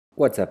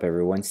What's up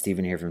everyone,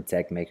 Steven here from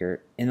TechMaker.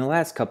 In the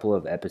last couple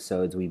of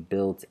episodes we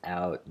built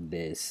out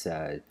this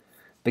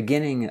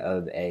beginning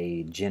of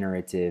a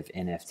generative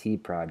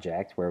NFT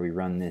project where we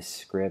run this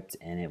script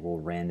and it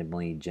will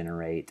randomly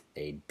generate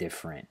a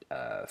different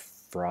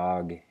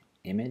frog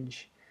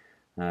image.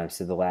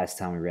 So the last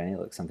time we ran it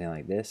looked something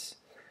like this.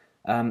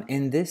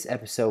 In this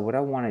episode what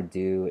I want to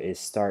do is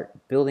start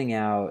building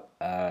out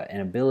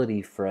an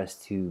ability for us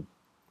to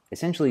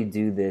essentially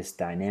do this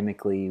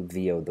dynamically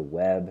via the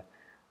web.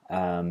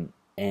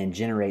 And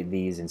generate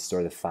these and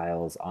store the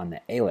files on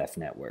the Aleph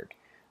network.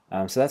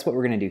 So that's what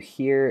we're going to do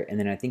here, and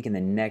then I think in the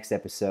next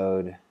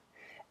episode,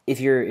 if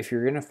you're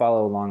going to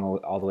follow along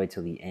all the way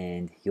till the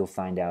end, you'll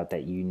find out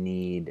that you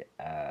need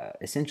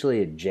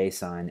essentially a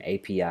JSON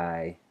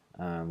API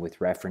with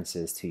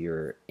references to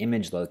your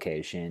image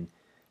location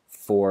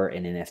for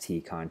an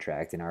NFT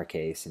contract, in our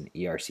case an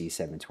ERC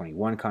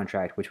 721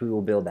 contract, which we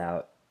will build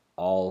out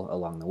all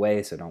along the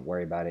way, so don't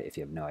worry about it if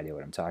you have no idea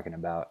what I'm talking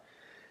about.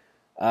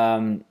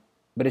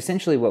 But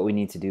essentially what we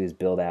need to do is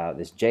build out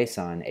this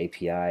JSON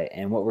API,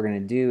 and what we're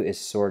going to do is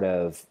sort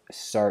of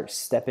start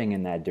stepping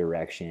in that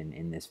direction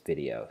in this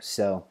video.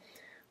 So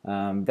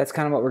that's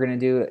kind of what we're going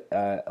to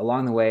do.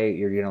 Along the way,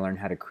 you're going to learn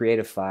how to create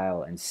a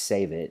file and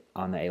save it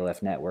on the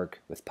Aleph network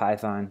with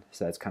Python.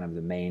 So that's kind of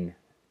the main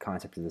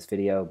concept of this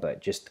video, but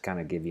just to kind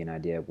of give you an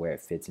idea of where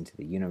it fits into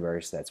the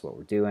universe, that's what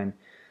we're doing.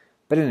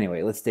 But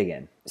anyway, let's dig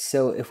in.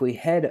 So if we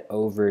head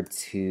over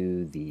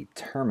to the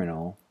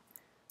terminal,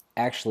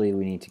 actually,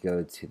 we need to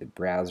go to the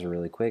browser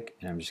really quick,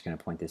 and I'm just going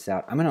to point this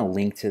out. I'm going to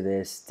link to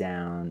this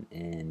down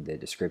in the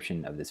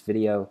description of this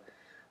video.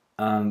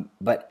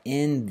 But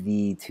in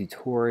the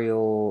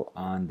tutorial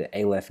on the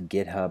Aleph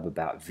GitHub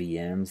about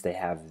VMs, they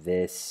have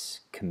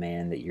this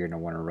command that you're going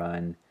to want to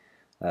run,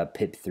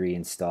 pip3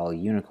 install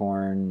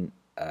unicorn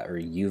or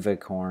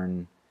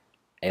uvicorn,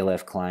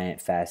 Aleph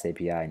client, fast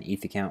API, and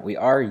ETH account. We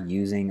are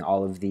using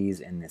all of these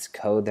in this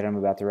code that I'm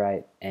about to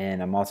write, and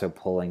I'm also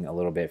pulling a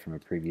little bit from a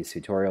previous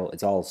tutorial.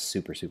 It's all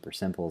super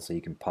simple, so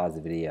you can pause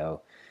the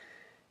video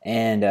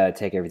and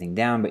take everything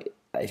down. But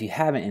if you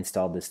haven't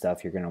installed this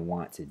stuff, you're going to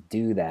want to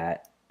do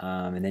that,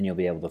 and then you'll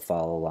be able to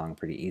follow along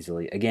pretty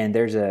easily. Again,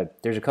 there's a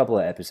couple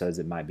of episodes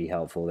that might be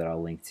helpful that I'll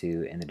link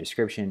to in the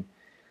description.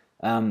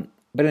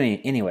 But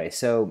anyway,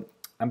 so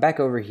I'm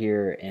back over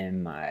here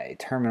in my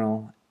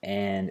terminal.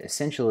 And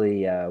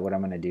essentially what I'm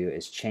going to do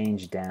is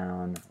change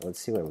down, let's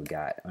see what we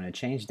got. I'm going to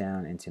change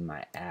down into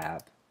my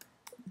app.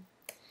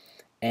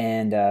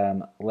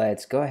 And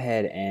let's go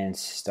ahead and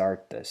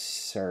start the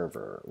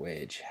server,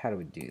 which, how do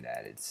we do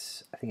that?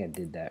 I think I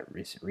did that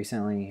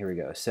recently. Here we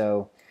go.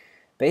 So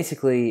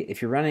basically,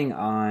 if you're running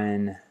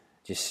on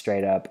just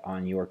straight up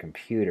on your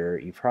computer,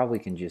 you probably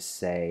can just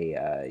say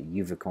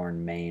uvicorn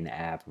main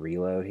app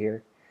reload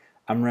here.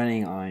 I'm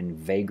running on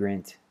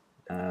Vagrant,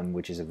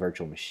 which is a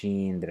virtual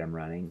machine that I'm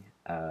running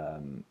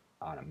on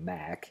a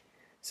Mac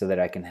so that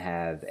I can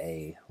have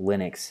a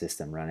Linux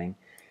system running.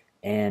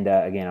 And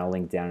again, I'll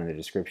link down in the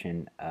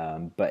description.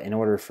 But in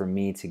order for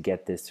me to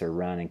get this to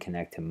run and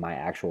connect to my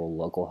actual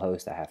local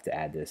host, I have to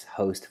add this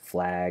host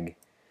flag.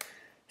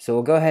 So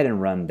we'll go ahead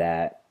and run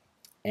that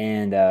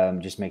and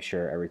just make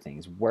sure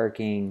everything's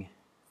working.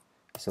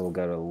 So we'll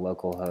go to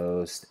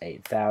localhost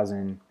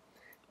 8000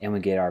 and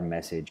we get our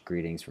message,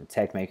 greetings from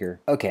TechMaker.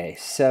 Okay,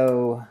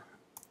 so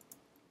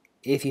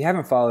if you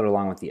haven't followed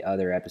along with the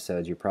other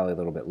episodes, you're probably a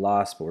little bit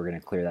lost, but we're going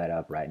to clear that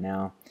up right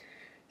now.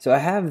 So I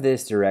have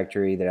this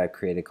directory that I've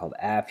created called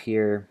app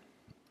here.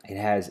 It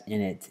has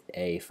in it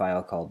a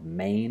file called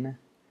main.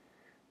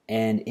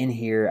 And in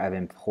here I've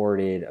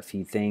imported a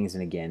few things.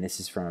 And again, this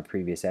is from a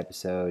previous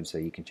episode, so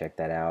you can check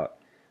that out.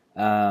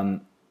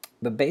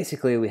 But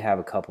basically we have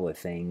a couple of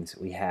things.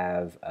 We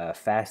have a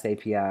fast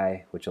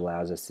API, which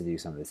allows us to do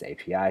some of this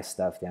API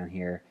stuff down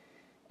here.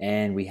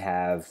 And we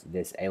have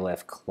this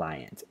Aleph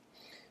client.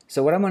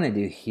 So what I'm going to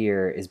do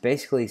here is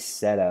basically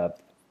set up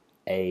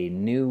a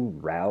new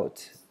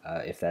route,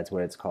 if that's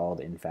what it's called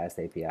in Fast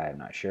API, I'm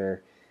not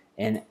sure.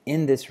 And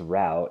in this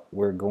route,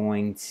 we're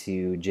going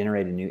to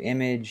generate a new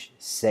image,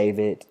 save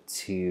it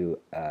to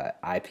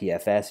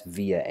IPFS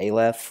via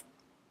Aleph,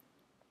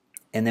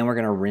 and then we're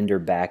going to render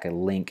back a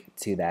link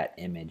to that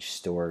image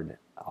stored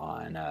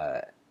on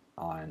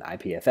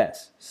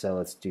IPFS. So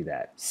let's do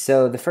that.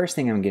 So the first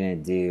thing I'm going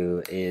to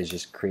do is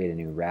just create a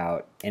new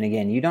route. And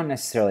again, you don't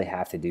necessarily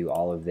have to do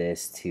all of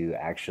this to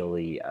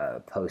actually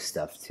post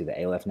stuff to the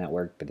Aleph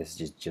network, but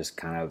this is just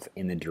kind of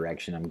in the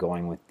direction I'm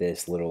going with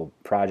this little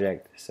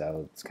project.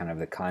 So it's kind of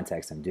the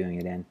context I'm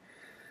doing it in.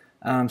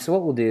 So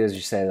what we'll do is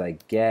just say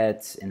like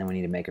get, and then we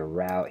need to make a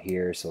route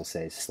here. So we'll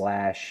say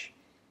slash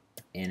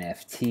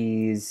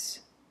NFTs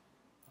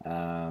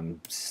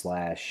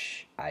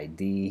slash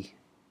ID.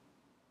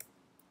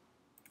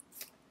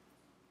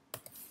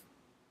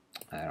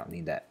 I don't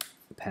need that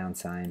pound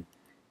sign.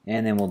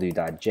 And then we'll do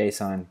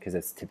 .json because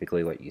that's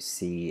typically what you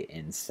see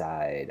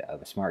inside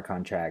of a smart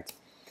contract.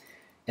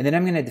 And then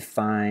I'm going to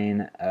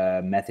define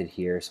a method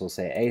here. So we'll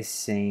say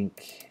async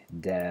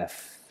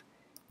def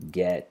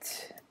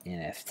get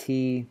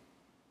NFT.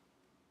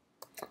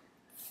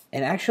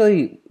 And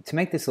actually, to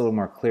make this a little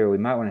more clear, we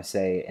might want to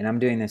say, and I'm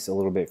doing this a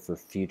little bit for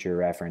future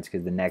reference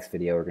because the next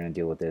video we're going to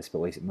deal with this, but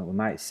we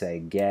might say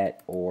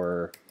get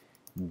or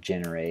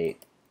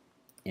generate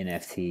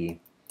NFT,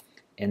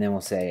 and then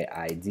we'll say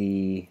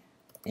ID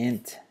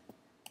int,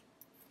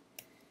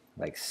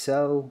 like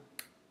so.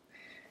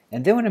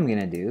 And then what I'm going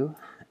to do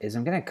is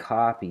I'm going to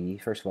copy,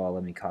 first of all,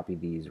 let me copy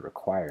these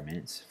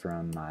requirements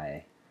from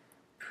my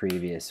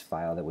previous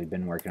file that we've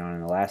been working on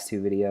in the last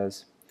two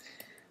videos.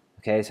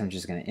 Okay, so I'm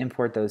just going to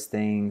import those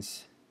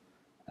things.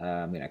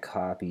 I'm going to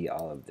copy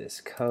all of this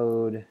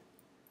code,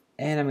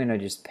 and I'm going to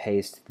just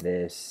paste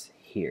this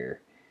here,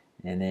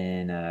 and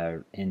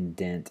then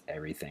indent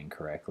everything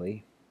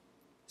correctly.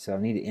 So I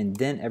need to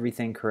indent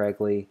everything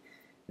correctly,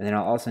 and then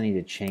I'll also need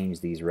to change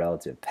these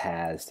relative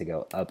paths to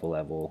go up a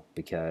level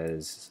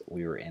because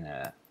we were in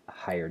a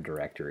higher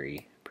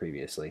directory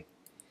previously.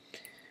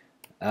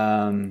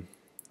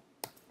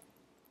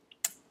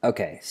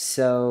 Okay,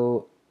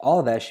 so all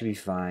of that should be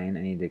fine.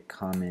 I need to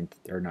comment,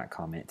 or not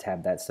comment,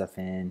 tab that stuff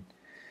in.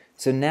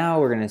 So now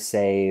we're going to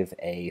save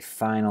a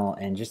final,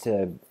 and just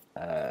to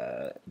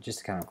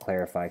kind of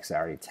clarify, because I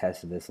already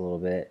tested this a little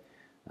bit,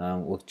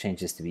 we'll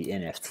change this to be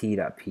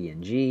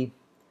nft.png.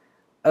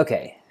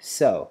 Okay,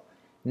 so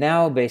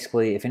now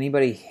basically if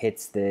anybody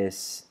hits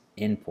this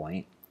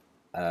endpoint,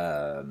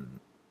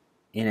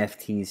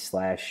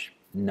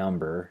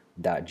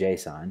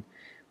 nft/number.json,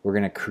 we're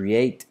going to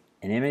create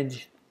an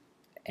image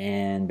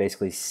and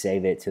basically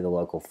save it to the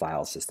local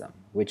file system,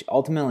 which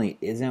ultimately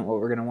isn't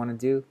what we're going to want to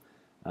do.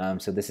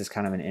 So this is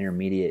kind of an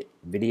intermediate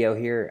video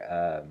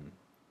here.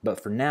 But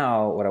for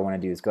now, what I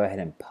want to do is go ahead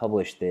and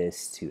publish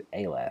this to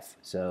Aleph.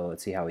 So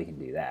let's see how we can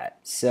do that.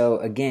 So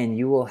again,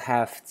 you will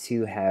have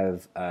to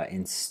have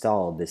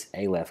installed this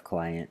Aleph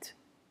client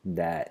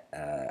that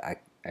I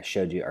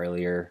showed you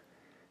earlier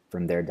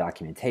from their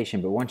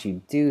documentation. But once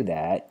you do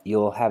that,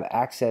 you'll have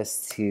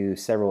access to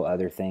several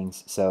other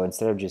things. So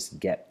instead of just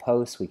get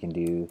post, we can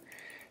do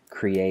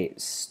create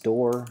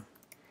store,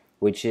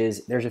 which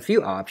is, there's a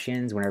few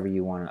options whenever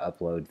you want to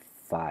upload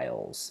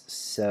files.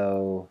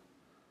 So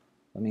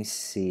let me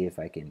see if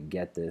I can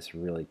get this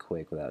really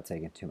quick without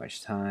taking too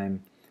much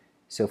time.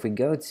 So if we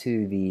go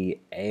to the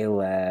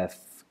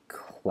Aleph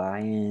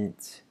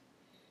client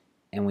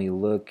and we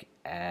look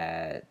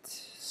at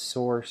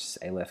source,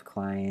 Aleph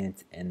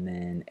client, and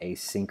then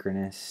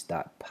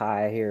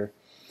asynchronous.py here.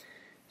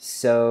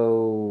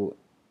 So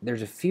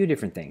there's a few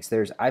different things.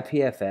 There's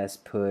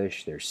IPFS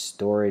push, there's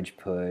storage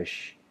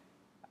push,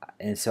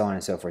 and so on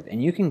and so forth.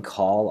 And you can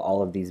call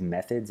all of these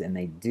methods, and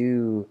they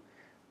do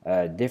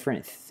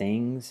different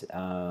things.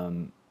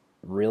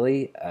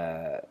 Really,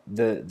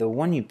 the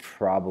one you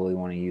probably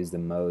want to use the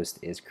most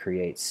is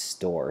create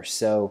store.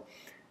 So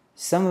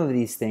some of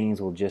these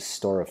things will just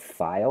store a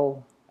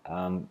file,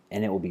 and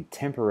it will be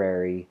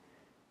temporary,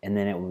 and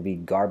then it will be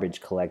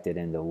garbage collected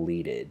and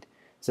deleted.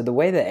 So the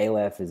way that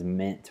Aleph is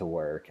meant to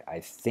work, I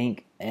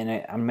think,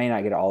 and I may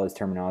not get all this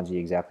terminology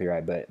exactly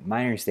right, but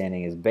my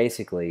understanding is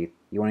basically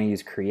you want to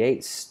use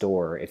create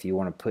store if you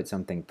want to put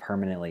something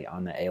permanently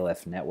on the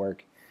Aleph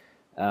network.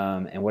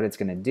 And what it's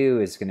going to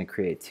do is it's going to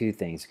create two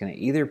things. It's going to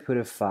either put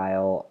a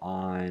file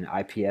on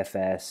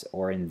IPFS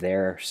or in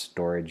their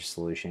storage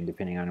solution,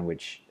 depending on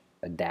which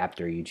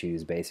adapter you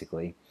choose,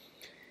 basically.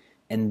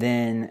 And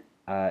then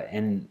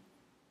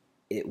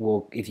it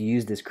will, if you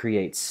use this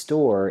create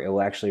store, it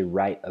will actually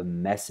write a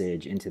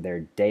message into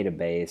their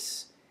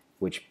database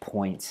which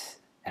points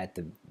at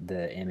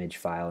the image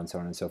file and so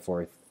on and so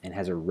forth, and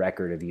has a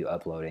record of you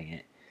uploading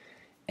it.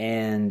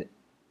 And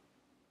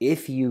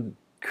if you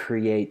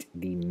create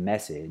the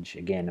message,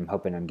 again, I'm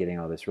hoping I'm getting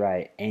all this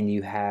right, and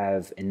you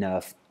have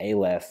enough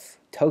Aleph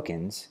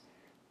tokens,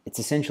 it's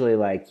essentially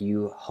like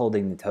you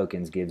holding the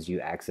tokens gives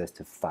you access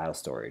to file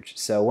storage.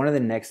 So one of the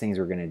next things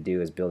we're going to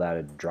do is build out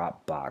a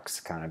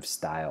Dropbox kind of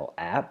style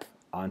app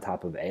on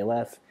top of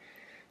Aleph.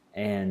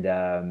 And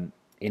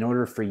in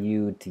order for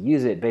you to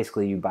use it,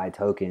 basically you buy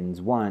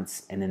tokens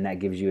once, and then that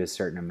gives you a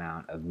certain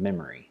amount of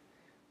memory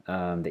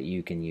that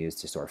you can use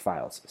to store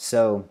files.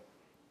 So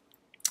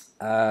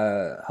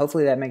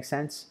hopefully that makes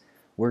sense.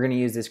 We're going to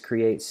use this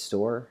create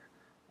store.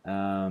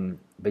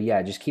 But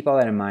yeah, just keep all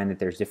that in mind, that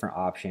there's different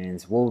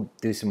options. We'll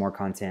do some more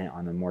content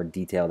on the more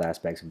detailed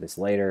aspects of this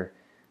later.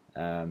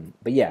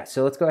 But yeah,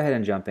 so let's go ahead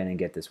and jump in and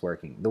get this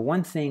working. The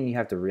one thing you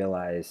have to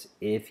realize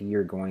if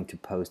you're going to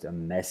post a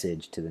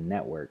message to the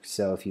network,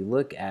 so if you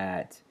look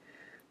at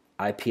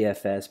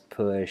IPFS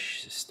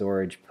push,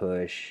 storage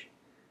push,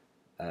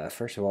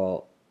 first of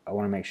all, I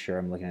want to make sure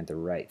I'm looking at the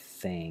right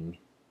thing.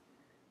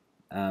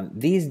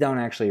 These don't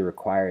actually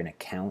require an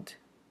account,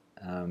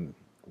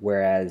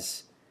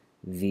 whereas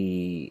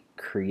the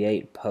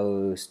create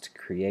post,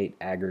 create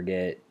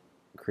aggregate,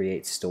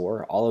 create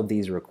store, all of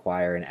these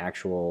require an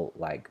actual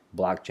like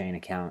blockchain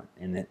account.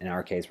 In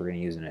our case, we're going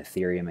to use an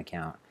Ethereum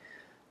account,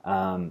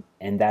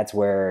 and that's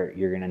where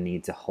you're going to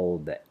need to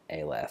hold the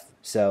Aleph.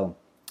 So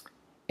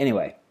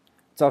anyway,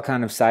 it's all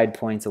kind of side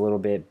points a little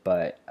bit,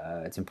 but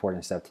it's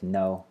important stuff to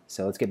know.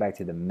 So let's get back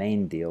to the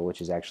main deal, which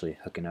is actually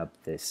hooking up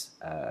this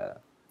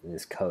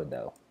this code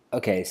though.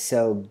 Okay,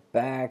 so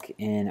back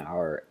in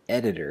our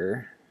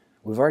editor,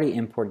 we've already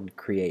imported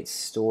create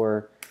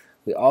store.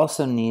 We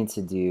also need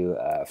to do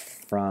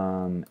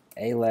from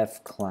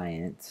Aleph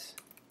client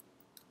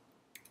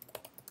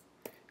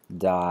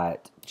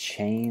dot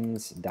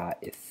chains dot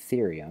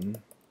Ethereum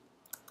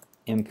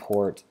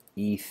import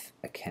ETH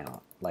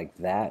account, like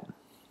that.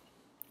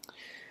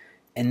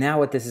 And now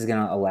what this is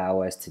going to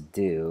allow us to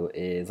do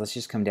is, let's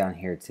just come down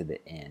here to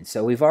the end.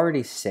 So we've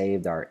already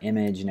saved our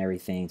image and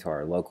everything to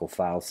our local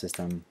file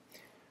system.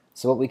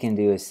 So what we can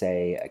do is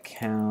say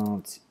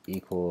account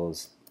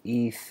equals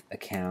ETH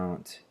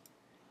account,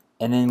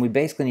 and then we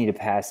basically need to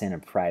pass in a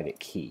private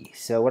key.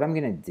 So what I'm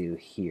going to do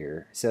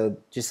here, so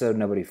just so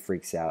nobody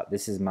freaks out,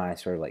 this is my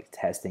sort of like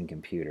testing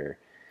computer,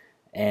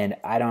 and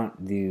I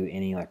don't do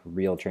any like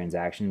real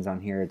transactions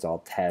on here. It's all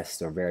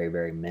tests or very,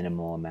 very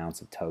minimal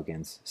amounts of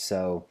tokens.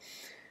 So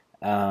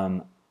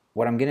what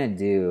I'm going to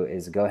do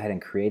is go ahead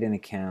and create an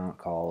account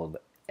called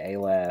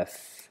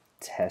Aleph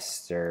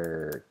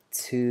Tester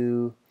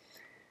 2,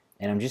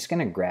 and I'm just going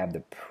to grab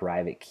the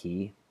private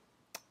key.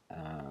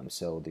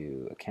 So we'll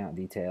do account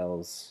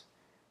details,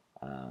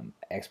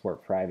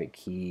 export private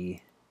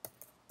key,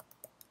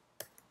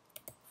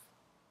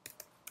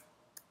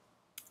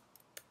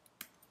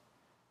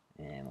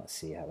 and let's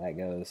see how that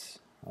goes.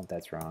 I hope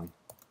that's wrong.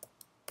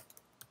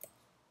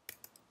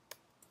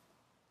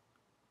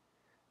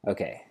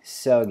 Okay,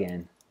 so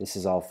again, this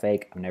is all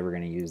fake. I'm never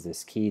going to use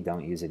this key.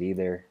 Don't use it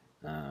either,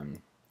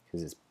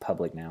 because it's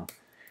public now.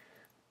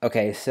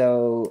 Okay,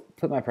 so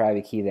put my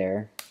private key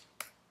there.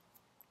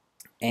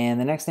 And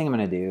the next thing I'm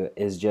going to do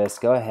is just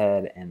go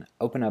ahead and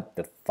open up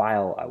the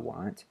file I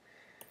want.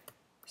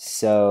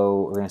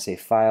 So we're going to say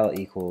file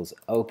equals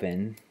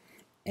open,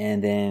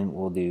 and then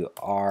we'll do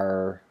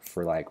R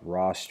for like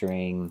raw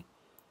string,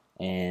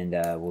 and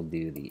we'll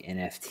do the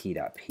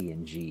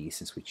nft.png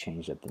since we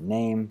changed up the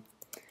name.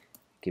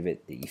 Give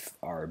it the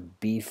our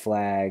B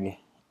flag,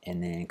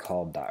 and then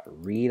call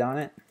 .read on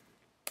it.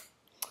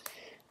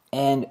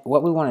 And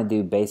what we want to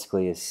do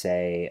basically is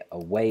say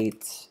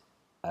await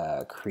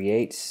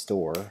create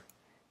store,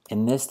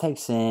 and this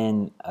takes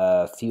in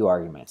a few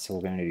arguments. So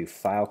we're going to do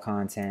file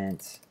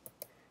content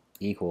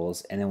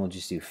equals, and then we'll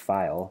just do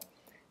file.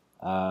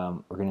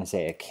 We're going to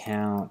say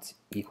account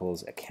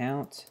equals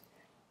account,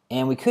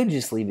 and we could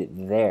just leave it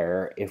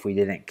there if we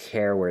didn't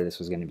care where this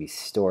was going to be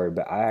stored,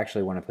 but I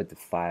actually want to put the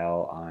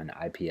file on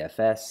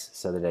IPFS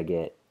so that I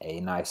get a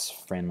nice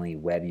friendly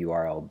web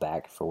URL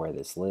back for where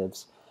this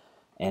lives.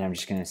 And I'm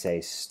just going to say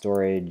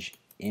storage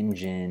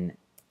engine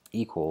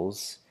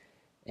equals,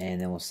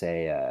 and then we'll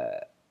say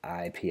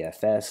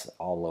IPFS,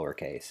 all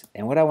lowercase.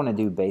 And what I want to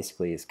do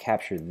basically is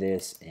capture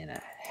this in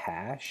a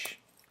hash,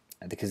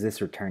 because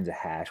this returns a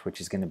hash, which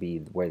is going to be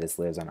where this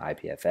lives on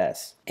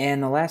IPFS.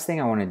 And the last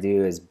thing I want to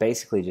do is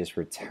basically just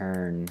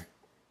return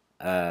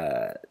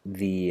the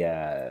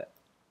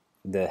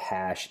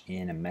hash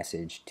in a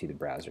message to the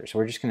browser. So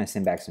we're just going to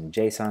send back some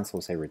JSON, so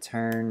we'll say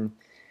return,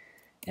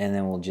 and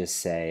then we'll just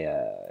say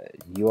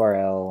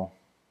URL,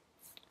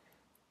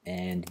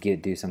 and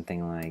do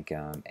something like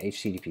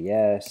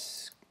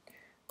https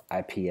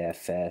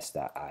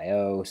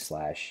ipfs.io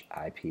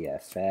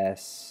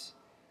 /ipfs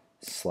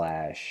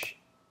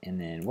 / and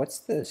then what's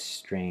the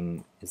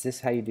string? Is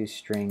this how you do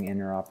string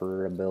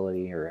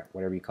interoperability or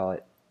whatever you call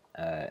it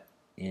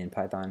in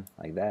Python,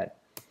 like that?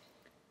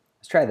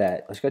 Let's try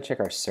that. Let's go check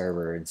our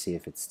server and see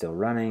if it's still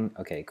running.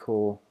 Okay,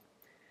 cool.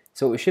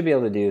 So what we should be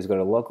able to do is go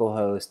to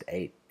localhost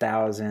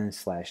 8000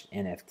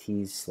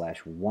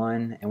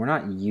 /nfts/1, and we're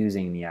not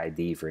using the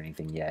ID for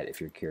anything yet.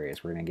 If you're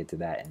curious, we're going to get to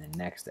that in the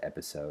next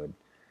episode.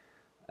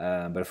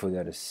 But if we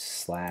go to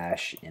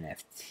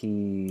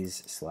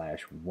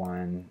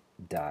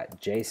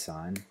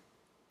 /nfts/1.json,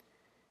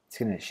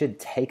 it should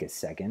take a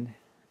second.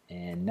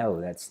 And no,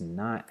 that's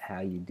not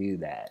how you do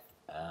that.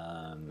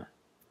 I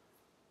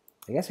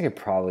guess I could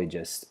probably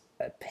just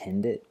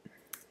append it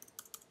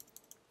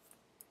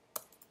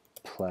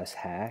plus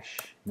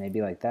hash,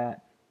 maybe like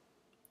that.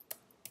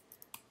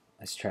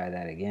 Let's try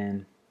that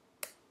again.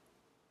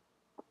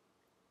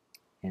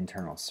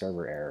 Internal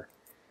server error.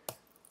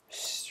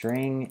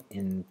 String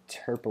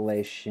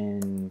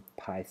interpolation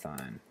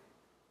Python.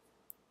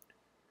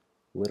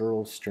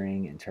 Literal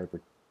string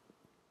interpret.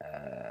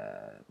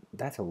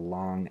 That's a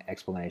long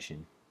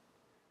explanation.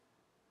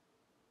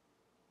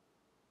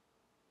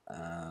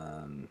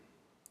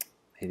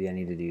 Maybe I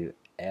need to do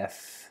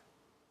F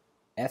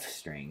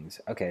strings.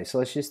 Okay, so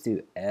let's just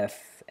do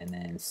F and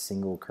then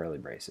single curly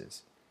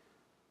braces.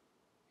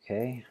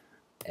 Okay,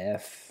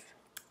 F.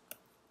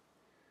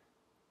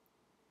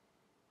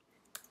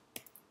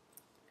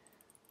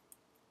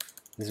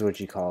 This is what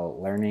you call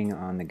learning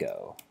on the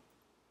go.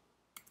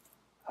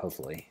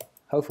 Hopefully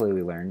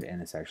we learned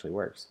and this actually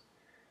works.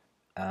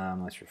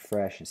 Let's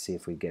refresh and see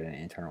if we get an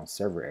internal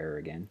server error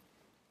again.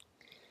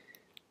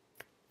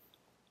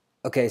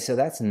 Okay, so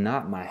that's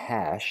not my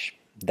hash.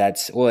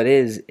 Well, it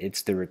is.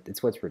 It's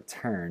what's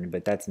returned,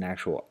 but that's an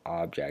actual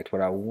object.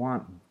 What I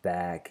want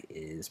back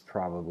is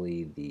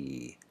probably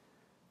the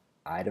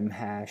item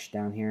hash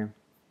down here.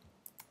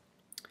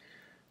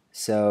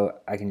 So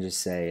I can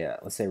just say,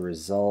 let's say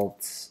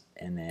results,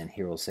 and then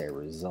here we'll say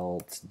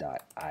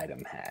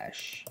results.item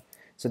hash.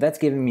 So that's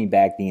giving me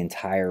back the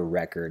entire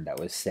record that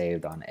was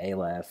saved on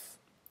Aleph.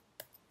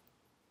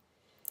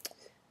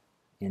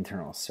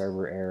 Internal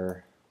server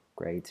error,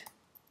 great.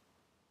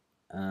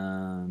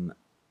 No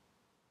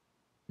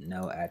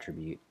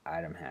attribute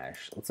item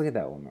hash. Let's look at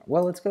that one more.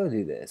 Well, let's go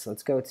do this.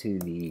 Let's go to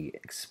the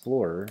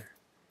Explorer,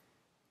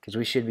 because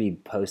we should be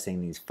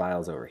posting these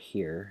files over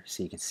here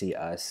so you can see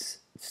us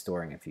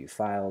storing a few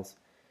files.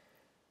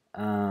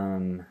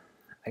 I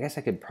guess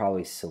I could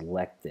probably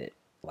select it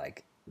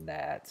like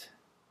that.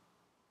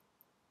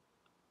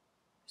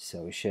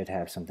 So we should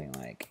have something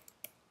like,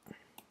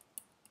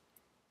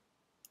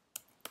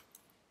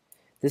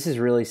 this is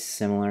really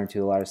similar to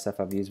a lot of stuff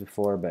I've used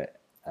before, but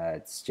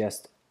it's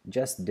just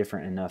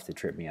different enough to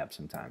trip me up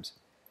sometimes.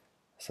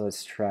 So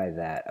let's try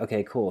that.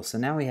 Okay, cool. So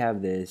now we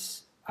have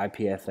this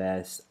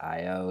IPFS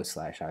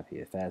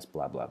IO/IPFS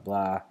blah blah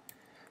blah.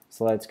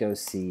 So let's go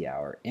see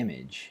our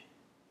image.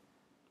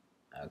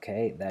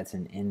 Okay, that's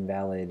an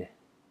invalid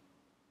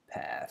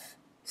path.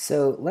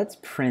 So let's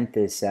print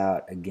this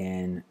out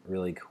again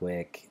really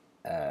quick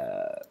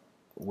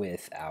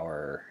with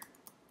our,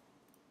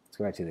 let's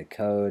go back to the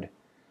code.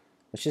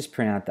 Let's just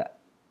print out the,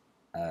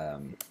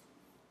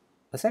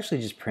 let's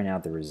actually just print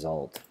out the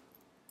result.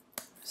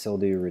 So we'll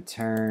do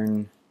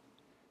return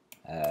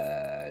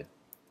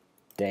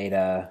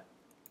data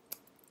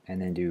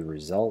and then do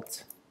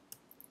result.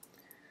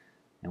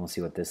 And we'll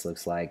see what this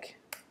looks like.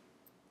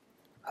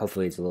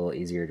 Hopefully it's a little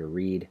easier to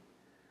read.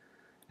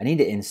 I need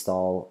to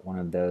install one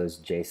of those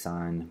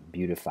JSON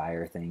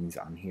beautifier things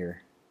on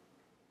here.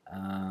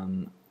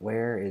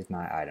 Where is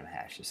my item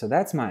hash? So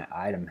that's my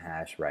item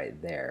hash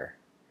right there.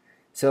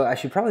 So I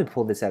should probably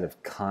pull this out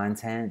of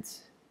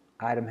content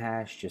item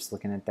hash, just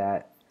looking at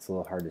that. It's a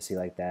little hard to see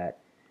like that.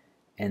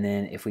 And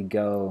then if we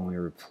go and we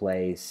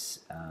replace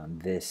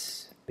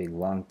this big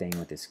long thing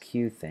with this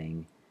Q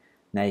thing,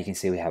 now you can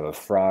see we have a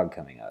frog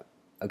coming up.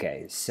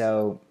 Okay,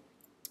 so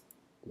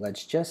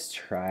let's just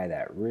try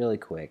that really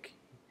quick.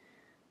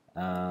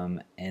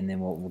 And then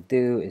what we'll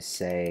do is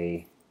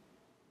say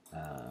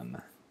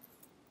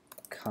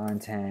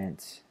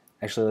content.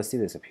 Actually, let's do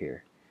this up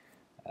here.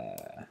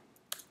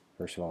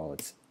 First of all,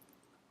 let's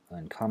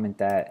uncomment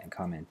that and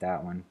comment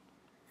that one.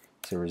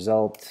 So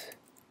result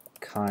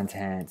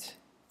content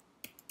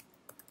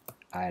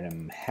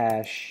item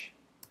hash.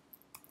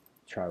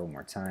 Try one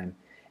more time.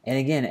 And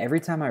again, every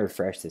time I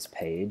refresh this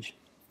page,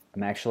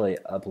 I'm actually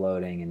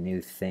uploading a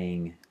new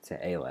thing to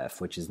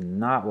Aleph, which is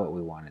not what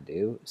we want to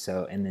do.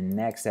 So in the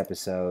next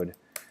episode,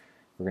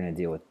 we're going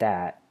to deal with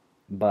that.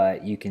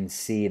 But you can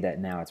see that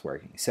now it's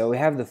working. So we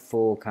have the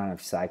full kind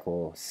of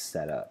cycle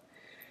set up.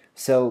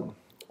 So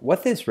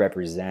what this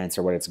represents,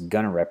 or what it's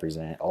going to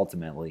represent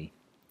ultimately,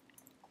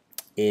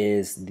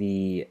 is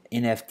the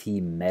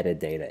NFT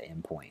metadata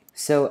endpoint.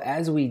 So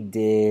as we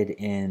did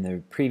in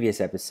the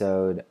previous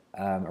episode,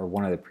 or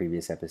one of the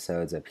previous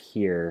episodes up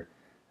here,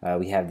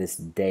 we have this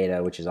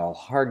data which is all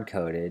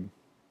hard-coded,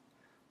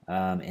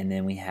 and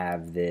then we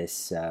have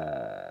this,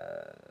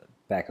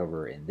 back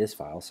over in this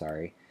file,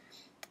 sorry.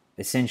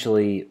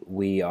 Essentially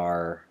we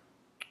are,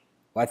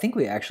 well, I think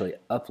we actually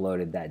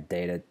uploaded that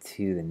data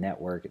to the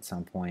network at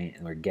some point,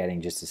 and we're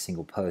getting just a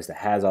single post that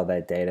has all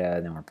that data,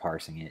 and then we're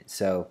parsing it.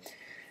 So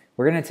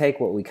we're going to take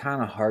what we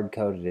kind of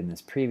hard-coded in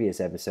this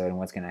previous episode, and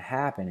what's going to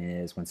happen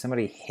is when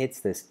somebody hits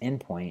this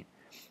endpoint,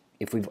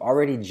 if we've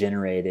already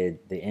generated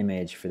the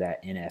image for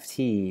that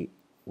NFT,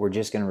 we're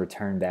just going to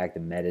return back the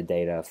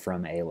metadata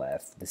from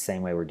Aleph the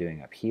same way we're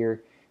doing up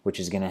here, which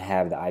is going to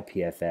have the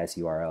IPFS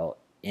URL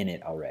in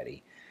it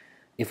already.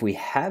 If we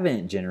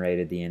haven't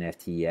generated the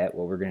NFT yet,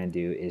 what we're going to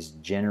do is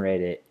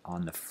generate it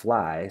on the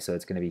fly, so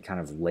it's going to be kind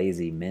of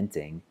lazy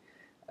minting,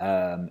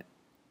 and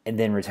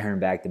then return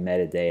back the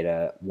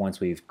metadata once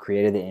we've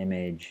created the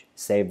image,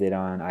 saved it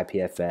on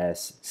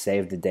IPFS,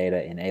 saved the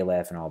data in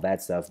Aleph and all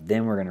that stuff.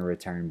 Then we're going to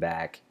return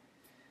back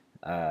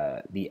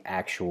the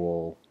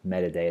actual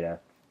metadata.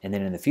 And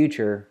then in the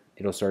future,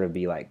 it'll sort of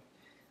be like,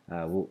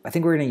 I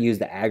think we're going to use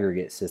the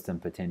aggregate system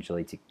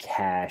potentially to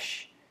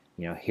cache,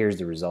 you know, here's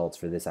the results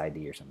for this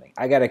ID or something.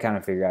 I got to kind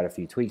of figure out a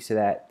few tweaks to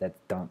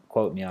that. Don't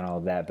quote me on all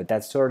of that, but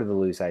that's sort of the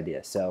loose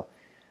idea. So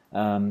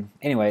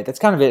anyway, that's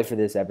kind of it for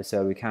this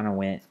episode. We kind of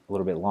went a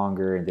little bit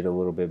longer and did a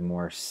little bit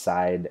more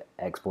side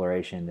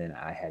exploration than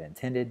I had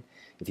intended.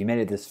 If you made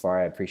it this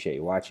far, I appreciate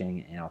you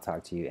watching, and I'll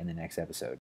talk to you in the next episode.